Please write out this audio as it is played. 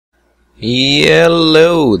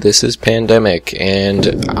Hello, this is Pandemic,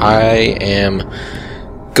 and I am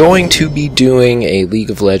going to be doing a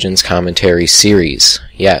League of Legends commentary series.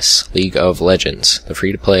 Yes, League of Legends, the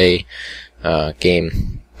free-to-play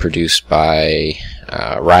game produced by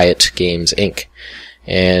Riot Games, Inc.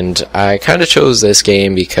 And I kind of chose this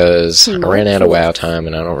game because I ran out of WoW time,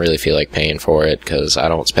 and I don't really feel like paying for it because I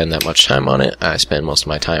don't spend that much time on it. I spend most of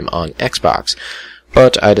my time on Xbox.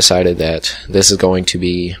 But I decided that this is going to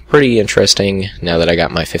be pretty interesting. Now that I got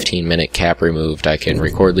my 15-minute cap removed, I can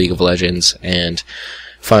record League of Legends and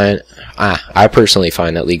I personally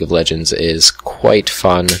find that League of Legends is quite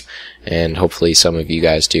fun, and hopefully some of you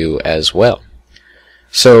guys do as well.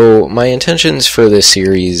 So my intentions for this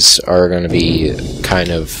series are going to be kind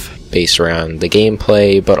of based around the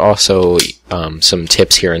gameplay, but also some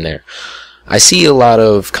tips here and there. I see a lot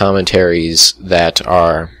of commentaries that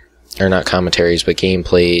are, or not commentaries, but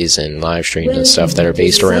gameplays and live streams and stuff that are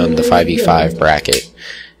based around the 5v5 bracket.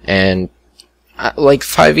 And like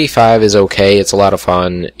 5v5 is okay, it's a lot of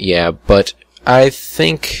fun, yeah, but I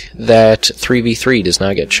think that 3v3 does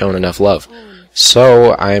not get shown enough love.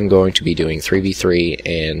 So I'm going to be doing 3v3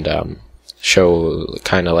 and show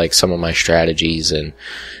kind of like some of my strategies and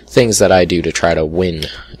things that I do to try to win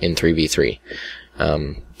in 3v3.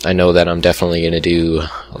 I know that I'm definitely going to do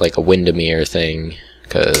like a Windermere thing,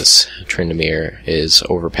 because Tryndamere is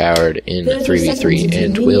overpowered in 3v3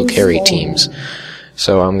 and will carry teams.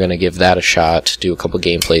 So I'm going to give that a shot, do a couple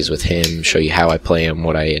gameplays with him, show you how I play him,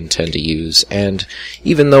 what I intend to use. And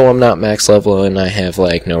even though I'm not max level and I have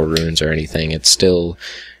like no runes or anything, it's still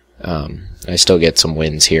I still get some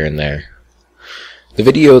wins here and there. The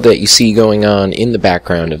video that you see going on in the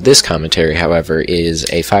background of this commentary, however, is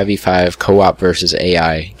a 5v5 co-op versus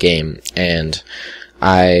AI game, and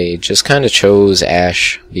I just kind of chose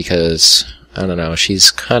Ashe because, I don't know, she's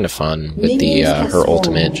kind of fun with the her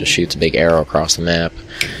ultimate, just shoots a big arrow across the map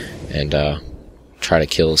and try to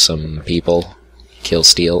kill some people, kill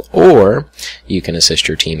steal, or you can assist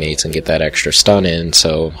your teammates and get that extra stun in,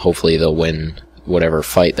 so hopefully they'll win whatever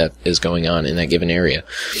fight that is going on in that given area.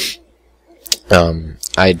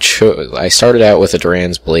 I started out with a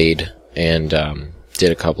Duran's Blade and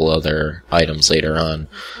did a couple other items later on,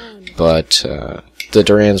 but the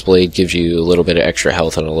Duran's Blade gives you a little bit of extra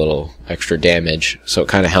health and a little extra damage, so it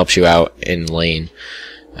kind of helps you out in lane.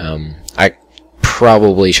 I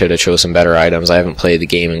probably should have chosen better items. I haven't played the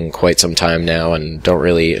game in quite some time now and don't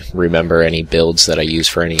really remember any builds that I use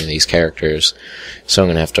for any of these characters, so I'm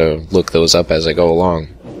going to have to look those up as I go along.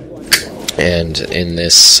 And in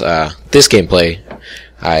this gameplay,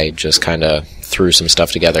 I just kind of threw some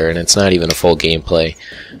stuff together, and it's not even a full gameplay.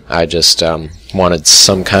 I just wanted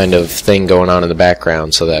some kind of thing going on in the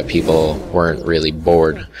background so that people weren't really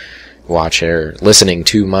bored watching or listening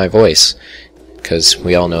to my voice, because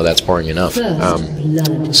we all know that's boring enough.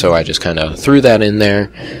 So I just kind of threw that in there,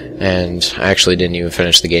 and I actually didn't even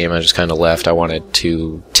finish the game. I just kind of left. I wanted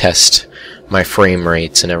to test my frame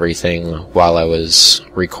rates and everything while I was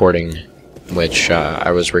recording, which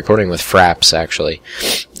I was recording with Fraps actually,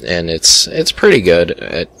 and it's pretty good.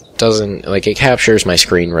 It doesn't, like, it captures my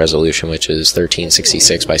screen resolution, which is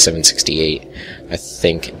 1366 by 768, I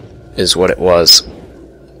think is what it was,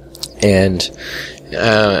 and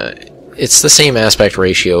it's the same aspect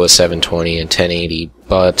ratio as 720 and 1080,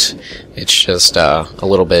 but it's just a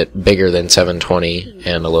little bit bigger than 720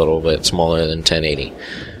 and a little bit smaller than 1080.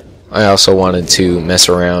 I also wanted to mess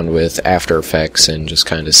around with After Effects and just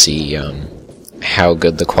kind of see how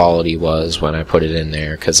good the quality was when I put it in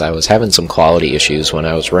there, because I was having some quality issues when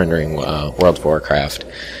I was rendering World of Warcraft.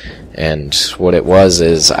 And what it was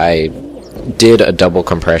is I did a double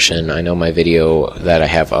compression. I know my video that I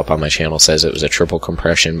have up on my channel says it was a triple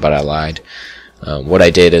compression, but I lied. What I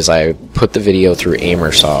did is I put the video through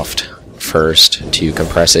Amersoft first to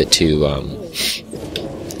compress it to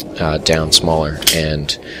down smaller,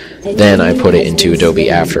 and then I put it into Adobe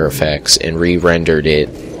After Effects and re-rendered it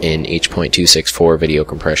in H.264 video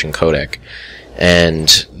compression codec. And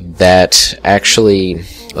that actually,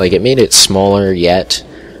 like, it made it smaller yet,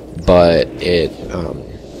 but it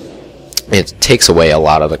takes away a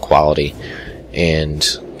lot of the quality. And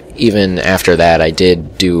even after that, I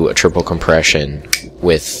did do a triple compression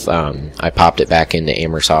with, I popped it back into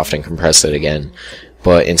Amersoft and compressed it again.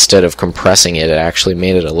 But instead of compressing it, it actually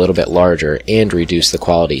made it a little bit larger and reduced the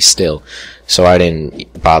quality still. So I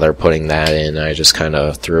didn't bother putting that in, I just kind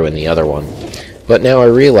of threw in the other one. But now I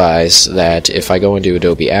realize that if I go into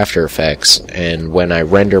Adobe After Effects and when I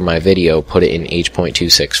render my video put it in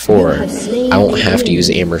H.264, I won't have to use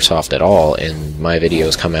Amersoft at all, and my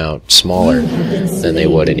videos come out smaller than they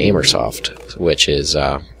would in Amersoft, which is,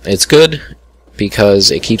 it's good because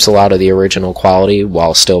it keeps a lot of the original quality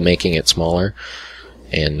while still making it smaller.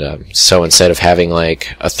 And so instead of having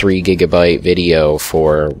like a 3 gigabyte video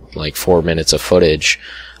for like 4 minutes of footage,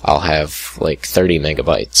 I'll have like 30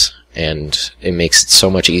 megabytes. And it makes it so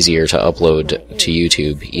much easier to upload to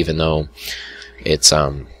YouTube, even though it's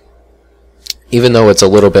a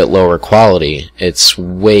little bit lower quality. It's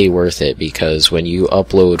way worth it, because when you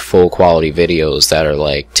upload full quality videos that are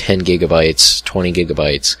like 10 gigabytes, 20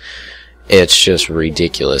 gigabytes, it's just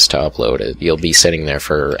ridiculous to upload it. You'll be sitting there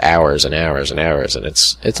for hours and hours and hours, and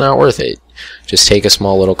it's not worth it. Just take a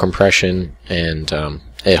small little compression, and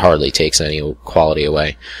it hardly takes any quality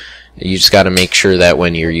away. You just got to make sure that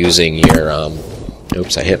when you're using your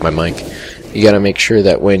oops, I hit my mic. You got to make sure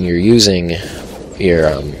that when you're using your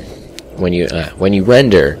when you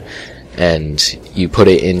render and you put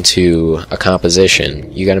it into a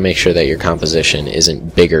composition, you got to make sure that your composition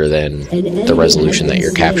isn't bigger than the resolution that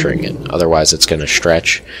you're capturing it. Otherwise, it's going to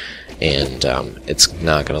stretch, and it's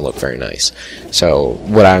not going to look very nice. So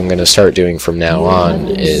what I'm going to start doing from now on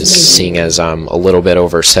is, seeing as I'm a little bit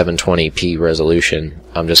over 720p resolution,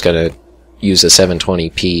 I'm just going to use a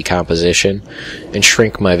 720p composition and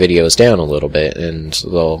shrink my videos down a little bit, and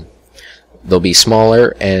they'll be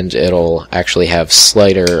smaller, and it'll actually have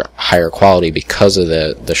slighter higher quality because of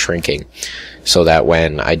the shrinking, so that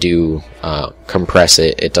when I do compress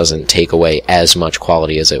it, it doesn't take away as much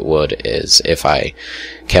quality as it would as if I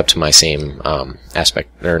kept my same if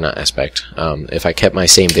I kept my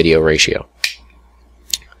same video ratio.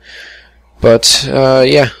 But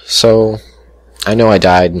yeah, so I know I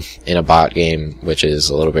died in a bot game, which is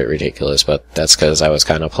a little bit ridiculous, but that's because I was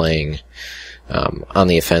kind of playing on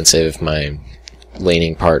the offensive. My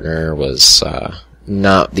laning partner was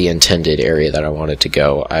not the intended area that I wanted to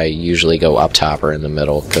go. I usually go up top or in the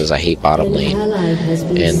middle because I hate bottom lane.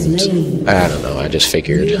 And I don't know, I just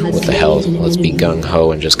figured, what the hell, let's be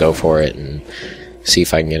gung-ho and just go for it and see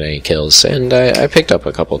if I can get any kills. And I picked up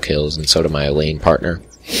a couple kills, and so did my lane partner.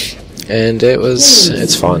 And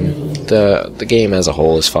it's fun. The game as a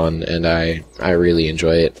whole is fun, and I really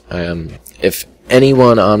enjoy it. If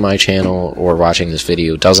anyone on my channel or watching this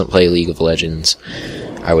video doesn't play League of Legends,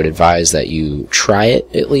 I would advise that you try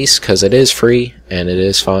it at least, because it is free and it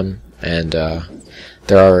is fun, and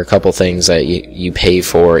there are a couple things that you pay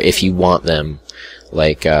for if you want them,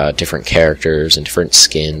 like different characters and different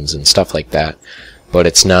skins and stuff like that, but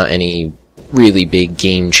it's not any really big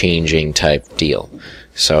game-changing type deal.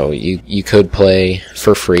 So you could play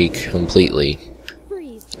for free completely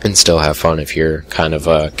and still have fun if you're kind of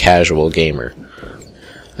a casual gamer.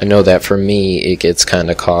 I know that for me, it gets kind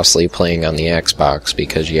of costly playing on the Xbox,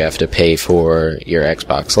 because you have to pay for your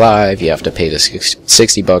Xbox Live, you have to pay the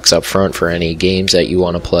 $60 up front for any games that you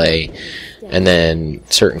want to play, and then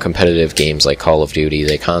certain competitive games like Call of Duty,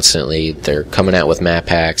 they're coming out with map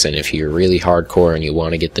packs, and if you're really hardcore and you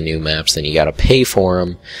want to get the new maps, then you got to pay for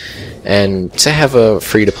them. And to have a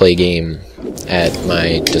free-to-play game at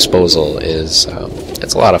my disposal is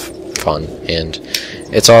it's a lot of fun, and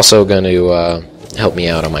it's also going to help me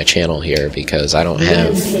out on my channel here, because I don't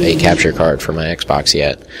have a capture card for my Xbox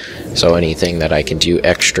yet. So anything that I can do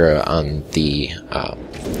extra on the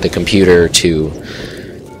computer to,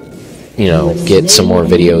 you know, get some more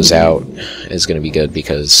videos out is going to be good,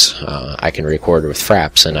 because I can record with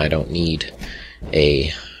Fraps and I don't need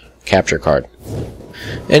a capture card.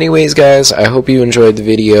 Anyways, guys, I hope you enjoyed the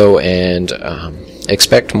video, and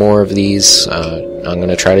expect more of these. I'm going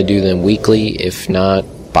to try to do them weekly, if not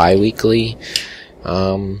bi-weekly.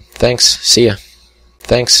 Thanks. See ya.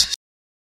 Thanks.